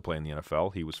tools to play in the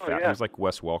NFL. He was fat. He was like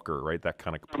Wes Welker, right? That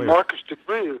kind of player. Marcus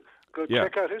Dupree, go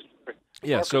check out his story.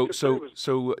 Yeah,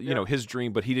 his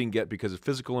dream, but he didn't get because of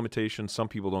physical limitations. Some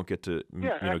people don't get to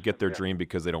get their dream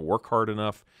because they don't work hard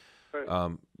enough.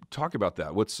 Right. Talk about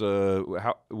that. What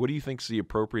do you think is the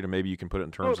appropriate, and maybe you can put it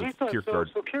in terms of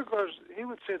Kierkegaard? So Kierkegaard, he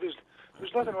would say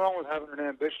there's nothing wrong with having an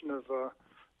ambition of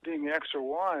being X or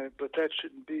Y, but that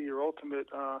shouldn't be your ultimate.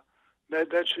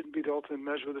 That shouldn't be the ultimate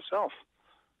measure of the self,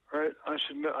 right? I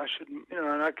shouldn't,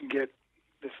 and I can get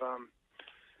if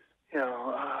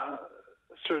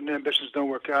certain ambitions don't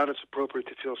work out, it's appropriate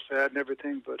to feel sad and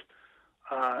everything, but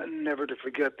never to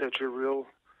forget that you're real.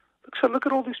 So look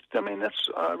at all these. I mean,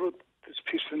 I wrote this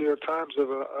piece for the New York Times of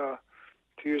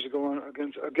 2 years ago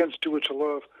against do what you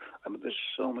love. I mean, there's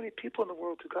so many people in the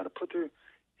world who kind of put their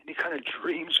any kind of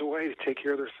dreams away to take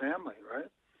care of their family, right?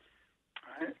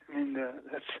 I mean,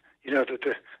 that's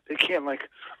that they can't like,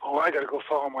 I got to go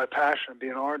follow my passion and be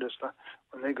an artist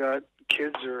when they got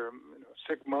kids or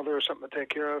sick mother or something to take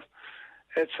care of.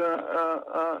 It's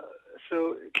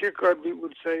so Kierkegaard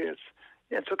would say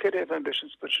it's okay to have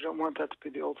ambitions, but you don't want that to be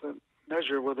the ultimate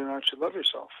measure of whether or not you love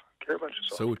yourself, care about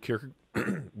yourself. So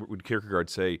would Kierkegaard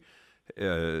say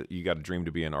you got a dream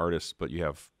to be an artist, but you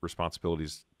have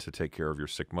responsibilities to take care of your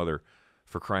sick mother?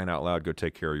 For crying out loud, go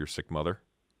take care of your sick mother.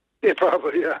 Yeah,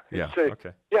 probably. Yeah. Yeah. Say,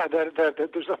 okay. Yeah, that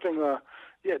there's nothing.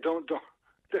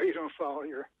 Don't follow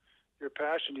your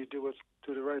passion. You do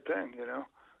the right thing.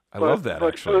 I love that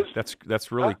actually.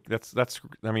 That's really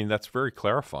I mean, that's very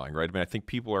clarifying, right? I mean, I think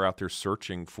people are out there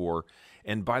searching for.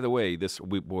 And by the way,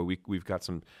 we've got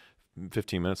some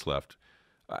 15 minutes left.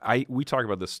 We talk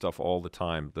about this stuff all the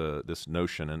time, this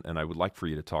notion, and I would like for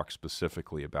you to talk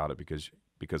specifically about it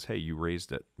because hey, you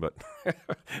raised it. But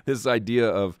this idea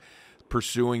of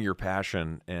pursuing your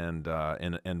passion and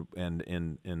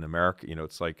in America,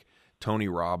 it's like Tony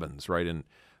Robbins, right? And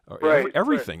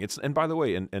everything. Right. And by the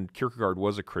way, and Kierkegaard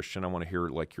was a Christian. I want to hear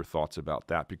like your thoughts about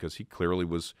that because he clearly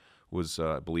was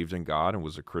believed in God and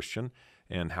was a Christian,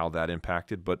 and how that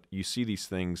impacted. But you see these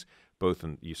things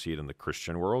you see it in the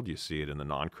Christian world, you see it in the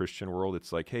non-Christian world.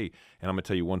 It's like, hey, and I'm going to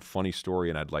tell you one funny story,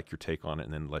 and I'd like your take on it,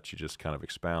 and then let you just kind of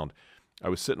expound. I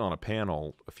was sitting on a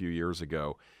panel a few years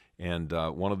ago, and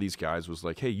one of these guys was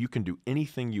like, hey, you can do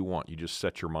anything you want. You just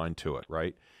set your mind to it,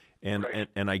 right? And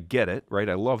I get it, right?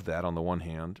 I love that on the one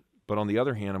hand. But on the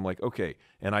other hand, I'm like, okay.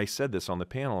 And I said this on the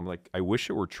panel. I'm like, I wish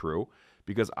it were true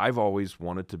because I've always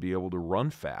wanted to be able to run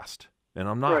fast, and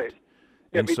I'm not. Right.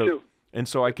 Yeah, me too. And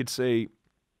so I could say,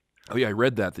 oh, yeah, I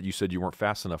read that you said you weren't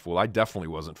fast enough. Well, I definitely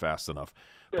wasn't fast enough.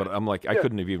 But I'm like, I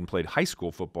couldn't have even played high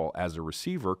school football as a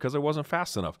receiver because I wasn't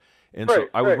fast enough. And so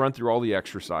I would run through all the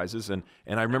exercises. And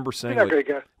I remember saying,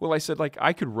 I said, like,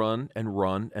 I could run and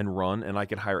run and run, and I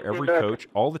could hire every coach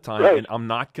all the time, and I'm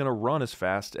not going to run as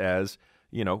fast as,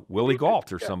 Willie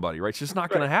Gault or somebody, right? It's just not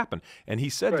going to happen. And he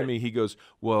said to me, he goes,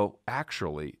 well,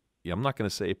 actually, I'm not going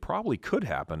to say it probably could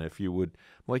happen if you would.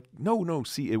 I'm like, no,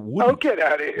 see, it wouldn't. Oh, get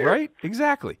out of here. Right?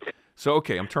 Exactly. So,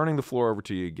 okay, I'm turning the floor over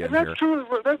to you again and here. That's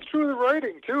true of the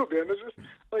writing, too, man. It's just,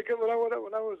 like, when I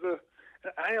was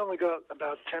I only got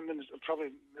about 10 minutes, probably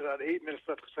about 8 minutes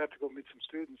left because I have to go meet some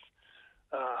students.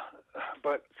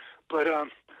 But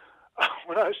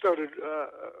when I started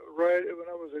writing, when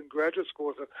I was in graduate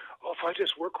school, I thought, if I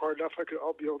just work hard enough,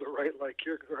 I'll be able to write like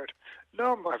Kierkegaard.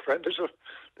 No, my friend,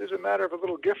 there's a matter of a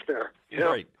little gift there.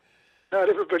 Right. Not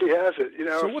everybody has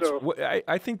it,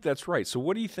 I think that's right. So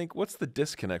what do you think? What's the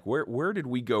disconnect? Where did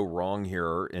we go wrong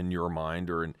here in your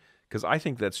mind, because I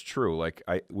think that's true. Like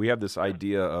we have this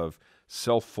idea of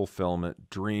self-fulfillment,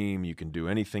 dream. You can do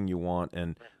anything you want,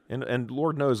 and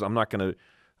Lord knows I don't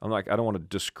want to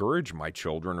discourage my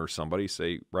children or somebody.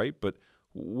 Say right, but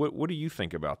what do you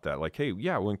think about that? Like, hey,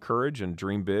 yeah, we'll encourage and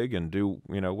dream big and do.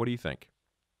 What do you think?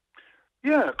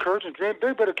 Yeah, courage and dream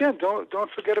big, but again, don't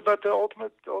forget about the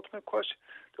ultimate question.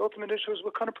 The ultimate issue is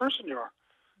what kind of person you are.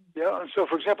 Yeah, and so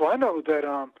for example, I know that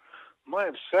my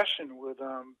obsession with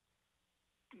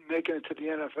making it to the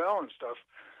NFL and stuff,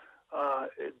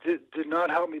 it did not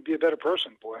help me be a better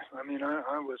person, boy. I mean,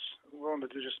 I was willing to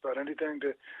do just about anything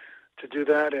to do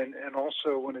that, and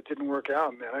also when it didn't work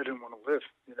out, man, I didn't want to live,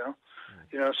 you know.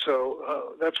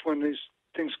 So that's when these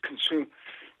things consume.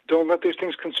 Don't let these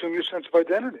things consume your sense of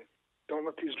identity. Don't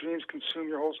let these dreams consume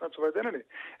your whole sense of identity.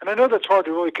 And I know that's hard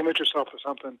to really commit yourself to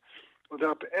something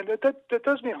without, and that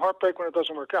does mean heartbreak when it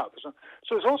doesn't work out. So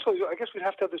there's also, I guess we'd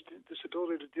have to have this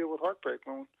ability to deal with heartbreak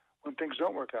when things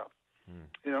don't work out.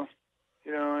 You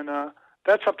know, and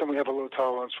that's something we have a low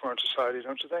tolerance for in society,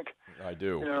 don't you think? I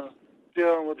do. You know,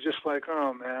 dealing with just like,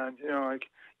 oh man, you know, like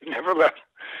you never let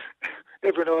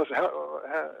everyone else. You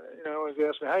know, always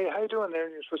ask me, how you doing there?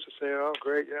 And you're supposed to say, oh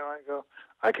great. You know, I go,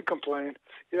 I could complain.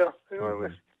 You know,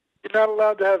 you're not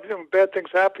allowed to have bad things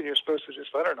happen. You're supposed to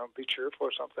just, I don't know, be cheerful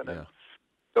or something. Yeah. And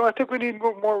so I think we need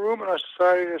more room in our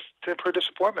society for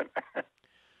disappointment.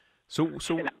 So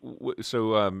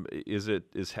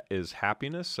is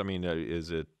happiness? I mean,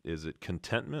 is it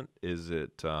contentment? Is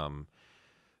it?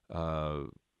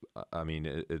 I mean,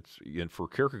 it's, and for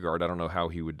Kierkegaard, I don't know how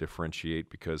he would differentiate,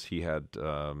 because he had,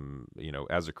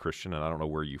 as a Christian, and I don't know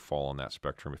where you fall on that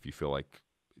spectrum. If you feel like,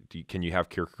 can you have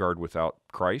Kierkegaard without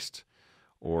Christ?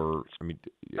 Or, I mean,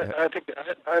 I think,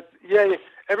 yeah,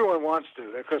 everyone wants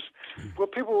to, because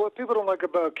what people don't like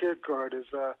about Kierkegaard is,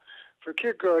 for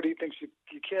Kierkegaard, he thinks you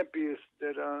can't be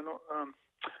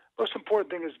most important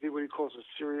thing is to be what he calls a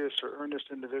serious or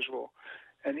earnest individual,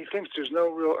 and he thinks there's no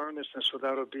real earnestness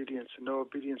without obedience, and no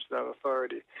obedience without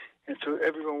authority, and so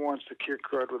everyone wants the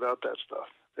Kierkegaard without that stuff.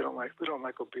 We don't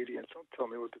like obedience. Don't tell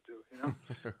me what to do, you know.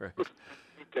 Right.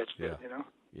 That's it, you know.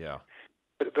 Yeah.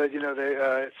 But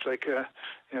it's like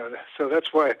so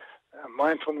that's why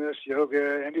mindfulness,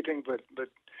 yoga, anything but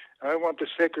I want the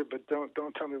sacred, but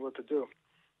don't tell me what to do.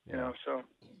 You know, so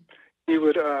he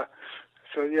would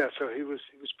so he was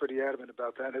pretty adamant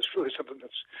about that. It's really something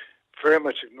that's very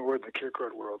much ignored in the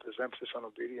Kierkegaard world, his emphasis on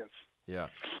obedience. Yeah.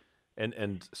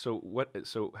 And so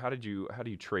how do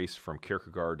you trace from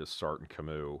Kierkegaard to Sartre and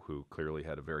Camus, who clearly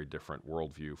had a very different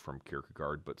worldview from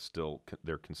Kierkegaard, but still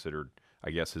they're considered, I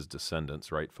guess, his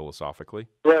descendants, right, philosophically?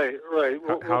 Right.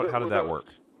 How did that work?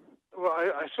 Well,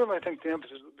 I certainly think the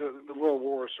emphasis, the World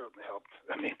War certainly helped.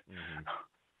 I mean,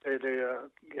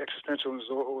 existentialism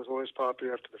was always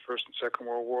popular after the First and Second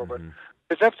World War, but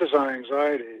his emphasis on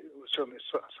anxiety was certainly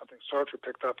something Sartre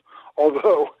picked up.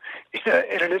 Although,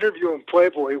 in an interview in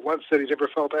Playboy, he once said he never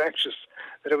felt anxious,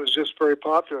 that it was just very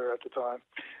popular at the time.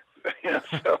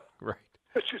 So right.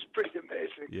 Which is pretty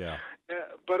amazing. Yeah.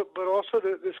 But also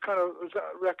this kind of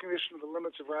recognition of the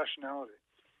limits of rationality,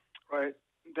 right?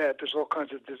 That there's all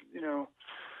kinds of,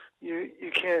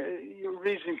 you can't, your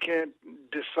reason can't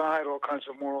decide all kinds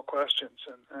of moral questions,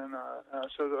 and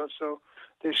so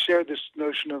they shared this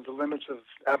notion of the limits of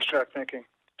abstract thinking.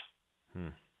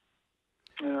 You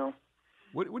know.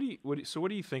 What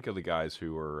do you think of the guys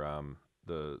who are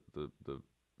the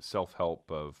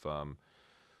self-help of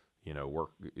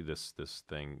work this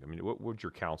thing? I mean, what would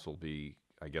your counsel be?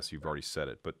 I guess you've already said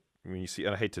it, but when you see,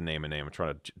 and I hate to name a name, I'm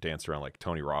trying to dance around like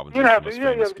Tony Robbins, the most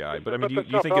famous guy. But I mean, do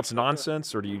you think it's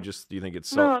nonsense, or do you think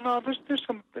it's no? There's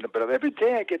some, but every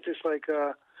day I get this like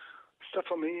stuff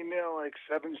on my email, like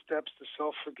 7 steps to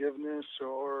self-forgiveness,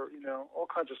 or all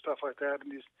kinds of stuff like that,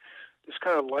 and this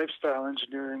kind of lifestyle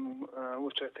engineering,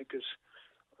 which I think is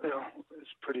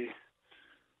pretty,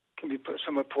 can be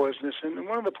somewhat poisonous. And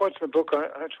one of the points in the book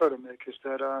I try to make is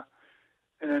that.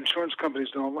 And insurance companies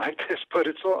don't like this, but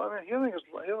it's all. I mean, healing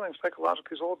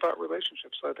psychologically is all about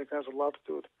relationships. So I think it has a lot to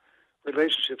do with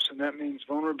relationships, and that means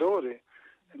vulnerability.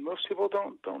 And most people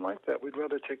don't like that. We'd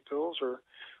rather take pills or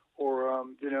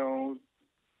do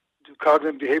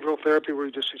cognitive behavioral therapy, where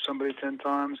you just see somebody 10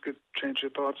 times, change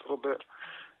your thoughts a little bit.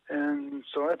 And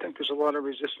so I think there's a lot of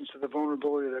resistance to the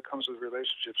vulnerability that comes with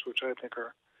relationships, which I think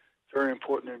are very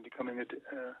important in becoming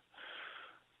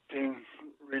being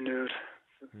renewed.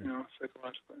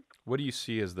 Psychologically. What do you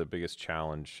see as the biggest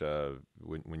challenge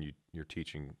when you're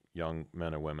teaching young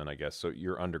men and women, I guess? So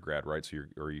you're undergrad, right? So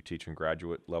are you teaching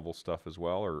graduate level stuff as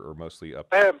well, or mostly up?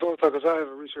 I have both, because I have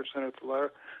a research center at the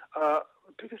Lyre. The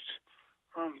biggest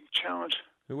challenge.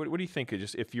 What do you think?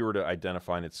 Just if you were to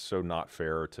identify, and it's so not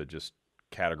fair to just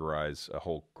categorize a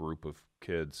whole group of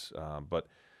kids, but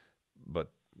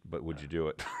would you do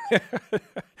it?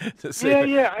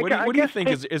 What do you think?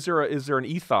 Is there an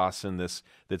ethos in this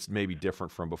that's maybe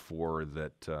different from before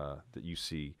that you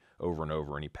see over and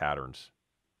over? Any patterns?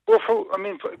 Well,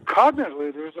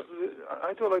 cognitively,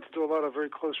 I do like to do a lot of very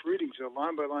close readings,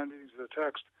 line by line readings of the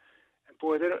text, and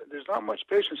boy, there's not much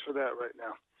patience for that right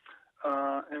now.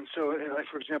 And so, like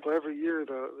for example, every year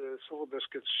the syllabus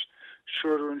gets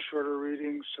shorter and shorter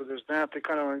readings. So there's that. They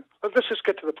kind of let's just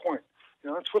get to the point.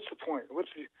 What's the point?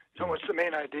 What's the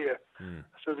main idea?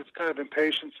 So there's kind of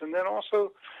impatience, and then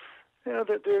also, there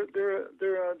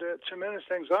tremendous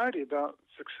anxiety about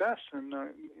success and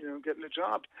getting a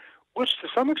job, which to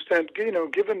some extent,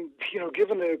 given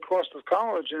the cost of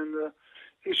college and the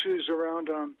issues around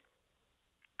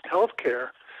health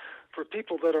care for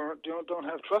people that don't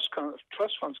have trust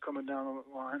funds coming down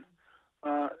the line.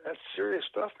 That's serious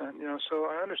stuff, man. So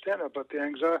I understand that, but the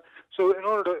anxiety. So in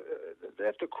order they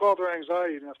have to quell their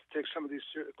anxiety, you have to take some of these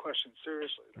questions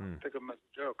seriously. Don't take them as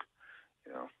a joke.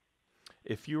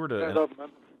 If you were to,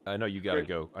 I know you got to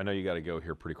go. I know you got to go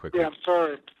here pretty quickly. Yeah, I'm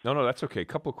sorry. No, that's okay. A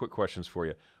couple of quick questions for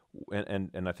you,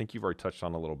 and I think you've already touched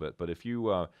on a little bit. But if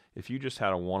you just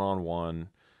had a one-on-one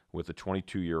with a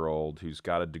 22-year-old who's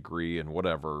got a degree and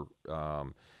whatever.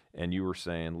 And you were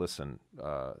saying, listen,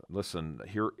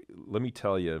 here, let me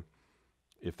tell you,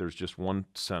 if there's just one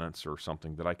sentence or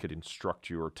something that I could instruct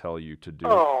you or tell you to do.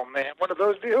 Oh man, one of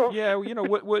those deals. Yeah, you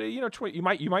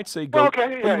might say go.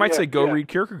 Okay, go read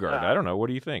Kierkegaard. I don't know. What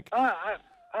do you think? I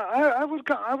would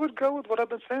go with what I've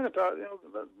been saying about.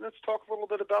 Let's talk a little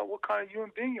bit about what kind of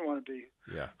human being you want to be.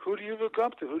 Yeah. Who do you look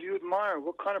up to? Who do you admire?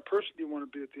 What kind of person do you want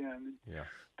to be at the end? Yeah.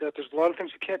 That there's a lot of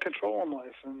things you can't control in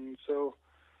life, and so.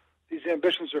 These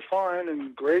ambitions are fine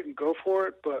and great and go for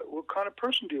it, but what kind of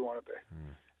person do you want to be,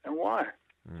 and why?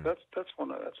 That's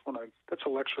a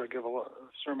lecture I give a lot,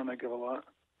 a sermon I give a lot.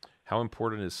 How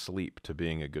important is sleep to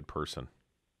being a good person?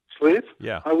 Sleep?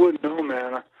 Yeah. I wouldn't know,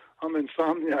 man. I'm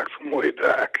insomniac from way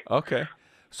back. Okay.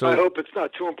 So I hope it's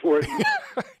not too important.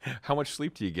 How much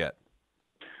sleep do you get?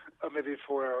 Maybe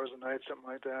 4 hours a night, something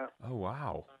like that. Oh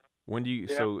wow. When do you?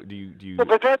 Yeah. So do you? Well,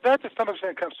 but that to some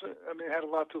extent comes. It had a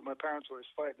lot to do with my parents always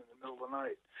fighting in the middle of the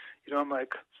night. I'm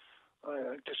like,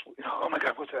 oh my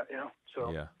God, what's that?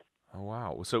 So. Yeah. Oh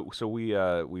wow. So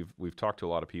we've talked to a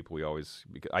lot of people.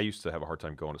 I used to have a hard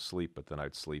time going to sleep, but then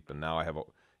I'd sleep, and now I have a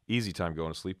easy time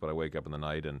going to sleep, but I wake up in the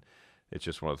night, and it's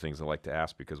just one of the things I like to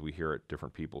ask because we hear it.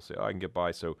 Different people say, "Oh, I can get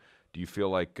by." So, do you feel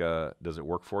like does it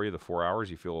work for you? The 4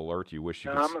 hours, you feel alert? You wish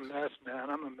you? I'm a mess, man.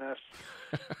 I'm a mess.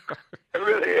 I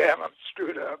really am. I'm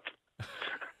screwed up.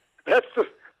 That's the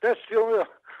only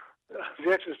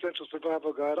the existential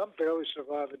survival guide. I'm barely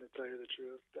surviving, to tell you the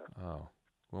truth. Oh.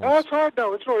 Well, no, it's hard.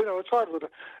 No, it's really it's hard with.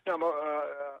 I've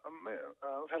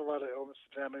had a lot of illness in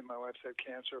the family. My wife's had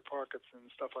cancer,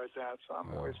 Parkinson's, stuff like that. So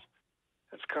I'm always.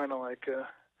 It's kind of like.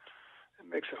 It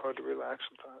makes it hard to relax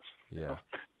sometimes. Yeah.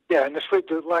 Yeah, and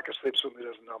the lack of sleep certainly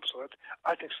doesn't help. So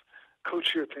I think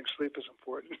Coach here thinks sleep is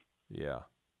important. Yeah.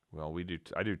 Well, we do.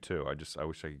 I do too. I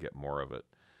wish I could get more of it.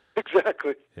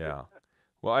 Exactly. Yeah.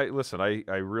 Well, I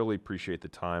really appreciate the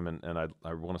time, and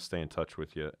I want to stay in touch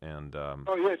with you. And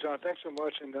oh yeah, John, thanks so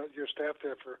much, and your staff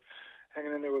there for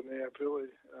hanging in there with me. I really,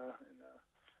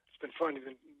 it's been fun. It's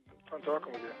been fun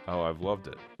talking with you. Oh, I've loved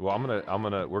it. Well, I'm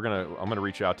gonna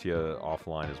reach out to you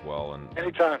offline as well, and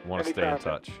anytime. Want to stay in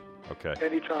touch. Okay.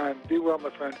 Anytime. Be well,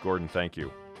 my friend. Gordon, thank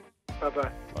you.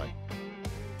 Bye-bye. Bye.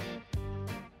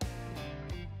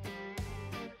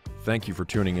 Thank you for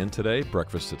tuning in today.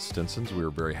 Breakfast at Stinsons. We were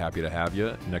very happy to have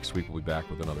you. Next week, we'll be back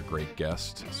with another great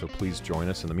guest. So please join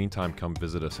us. In the meantime, come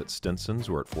visit us at Stinsons.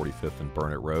 We're at 45th and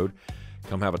Burnett Road.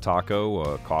 Come have a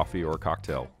taco, a coffee, or a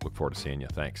cocktail. Look forward to seeing you.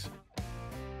 Thanks.